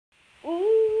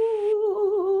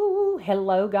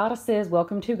Hello, goddesses.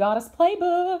 Welcome to Goddess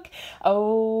Playbook.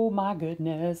 Oh my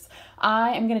goodness.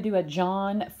 I am going to do a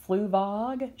John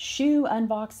Fluevog shoe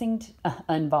unboxing.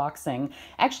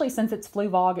 Actually, since it's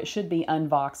Fluevog, it should be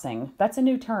unboxing. That's a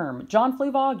new term. John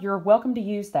Fluevog, you're welcome to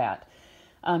use that.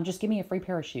 Just give me a free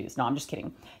pair of shoes. No, I'm just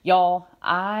kidding. Y'all,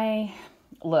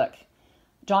 look.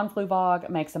 John Fluevog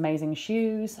makes amazing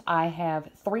shoes. I have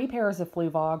 3 pairs of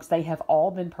Fluevogs. They have all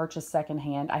been purchased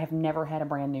secondhand. I have never had a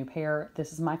brand new pair.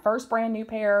 This is my first brand new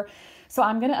pair. So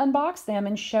I'm going to unbox them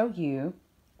and show you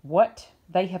what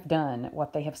they have done,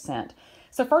 what they have sent.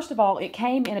 So first of all, it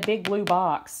came in a big blue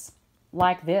box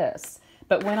like this.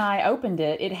 But when I opened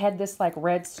it, it had this like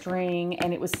red string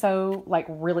and it was so like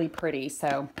really pretty.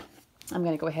 So I'm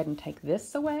going to go ahead and take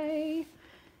this away.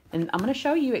 And I'm going to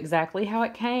show you exactly how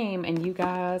it came, and you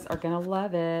guys are going to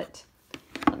love it.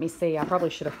 Let me see. I probably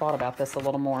should have thought about this a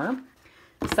little more.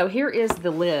 So here is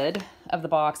the lid of the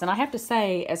box. And I have to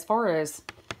say, as far as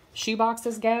shoe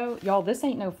boxes go, y'all, this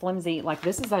ain't no flimsy. Like,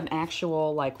 this is an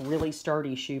actual, like, really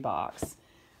sturdy shoe box.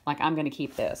 Like, I'm going to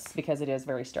keep this because it is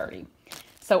very sturdy.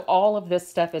 So all of this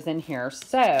stuff is in here.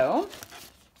 So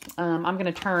I'm going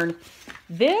to turn.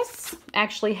 This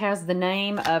actually has the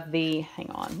name of the, hang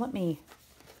on, let me...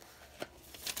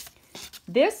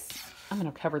 I'm going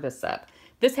to cover this up.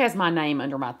 This has my name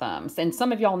under my thumbs. And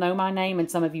some of y'all know my name and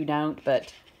some of you don't.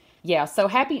 But yeah, so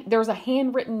there's a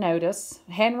handwritten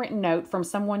note from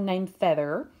someone named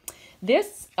Feather.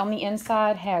 This on the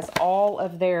inside has all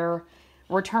of their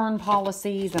return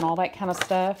policies and all that kind of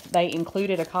stuff. They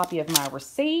included a copy of my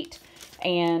receipt.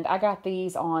 And I got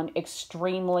these on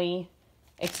extremely,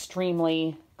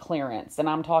 extremely clearance. And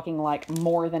I'm talking like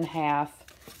more than half.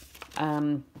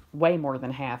 Way more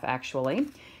than half, actually.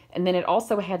 And then it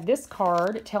also had this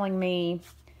card telling me,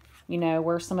 you know,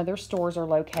 where some of their stores are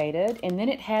located. And then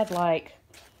it had, like,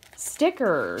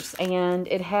 stickers. And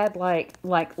it had, like,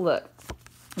 look.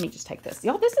 Let me just take this.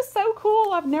 Y'all, this is so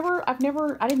cool. I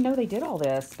didn't know they did all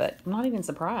this, but I'm not even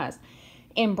surprised.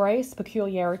 Embrace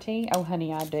peculiarity. Oh,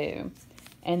 honey, I do.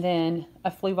 And then a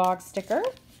Fluevog sticker.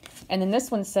 And then this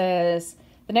one says...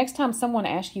 The next time someone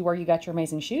asks you where you got your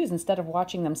amazing shoes, instead of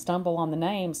watching them stumble on the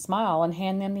name, smile and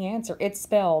hand them the answer. It's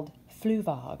spelled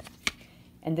Fluevog.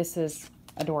 And this is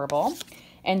adorable.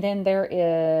 And then there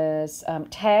is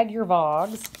tag your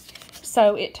Vogs.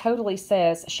 So it totally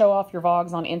says show off your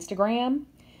Vogs on Instagram.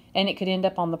 And it could end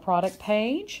up on the product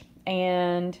page.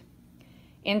 And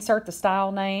insert the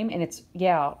style name. And it's,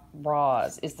 yeah,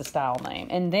 Roz is the style name.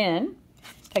 And then...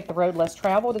 take the road less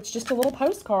traveled. It's just a little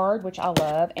postcard, which I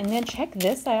love. And then check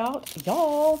this out.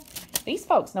 Y'all, these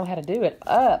folks know how to do it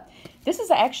up. This is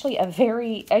actually a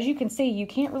very, as you can see, you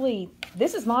can't really,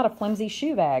 this is not a flimsy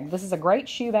shoe bag. This is a great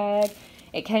shoe bag.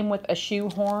 It came with a shoe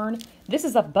horn. This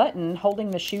is a button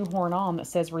holding the shoe horn on that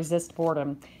says resist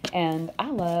boredom. And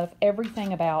I love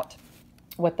everything about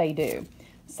what they do.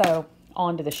 So,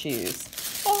 on to the shoes.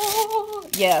 Oh,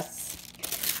 yes.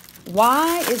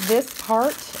 Why is this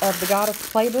part of the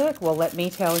Goddess Playbook? Well, let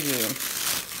me tell you.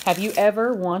 Have you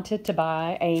ever wanted to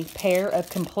buy a pair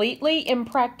of completely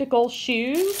impractical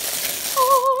shoes?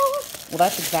 Oh, well,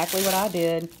 that's exactly what I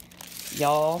did.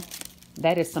 Y'all,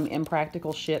 that is some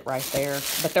impractical shit right there.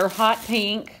 But they're hot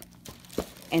pink,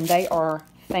 and they are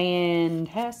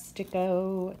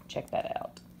fantastico. Check that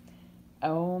out.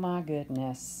 Oh, my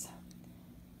goodness.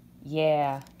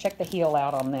 Yeah, check the heel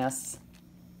out on this.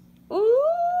 Ooh.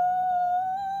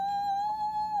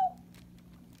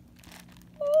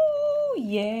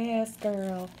 Yes,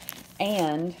 girl.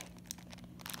 And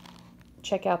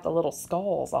check out the little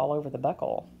skulls all over the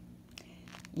buckle.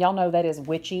 Y'all know that is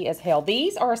witchy as hell.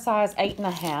 These are a size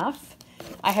 8.5.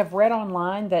 I have read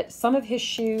online that some of his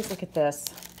shoes, look at this.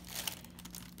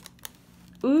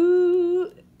 Ooh,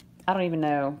 I don't even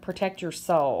know. Protect your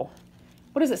soul.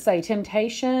 What does it say?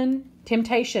 Temptations,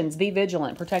 be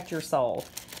vigilant, protect your soul.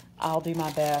 I'll do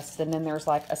my best. And then there's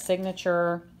like a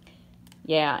signature.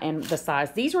 Yeah, and the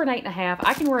size. These are an 8.5.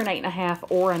 I can wear an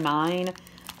 8.5 or a 9.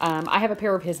 I have a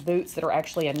pair of his boots that are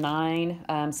actually a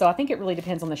 9. So I think it really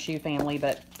depends on the shoe family.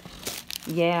 But,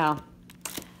 yeah.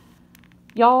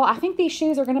 Y'all, I think these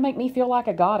shoes are going to make me feel like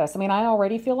a goddess. I mean, I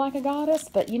already feel like a goddess.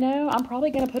 But, you know, I'm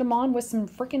probably going to put them on with some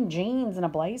freaking jeans and a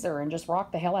blazer and just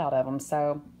rock the hell out of them.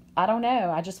 So, I don't know.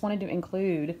 I just wanted to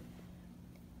include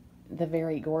the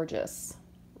very gorgeous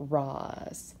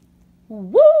Roz.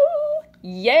 Woo!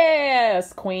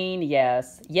 Yes, queen,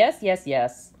 yes. Yes, yes,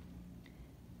 yes.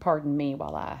 Pardon me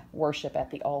while I worship at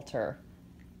the altar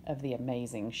of the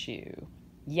amazing shoe.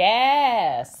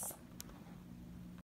 Yes!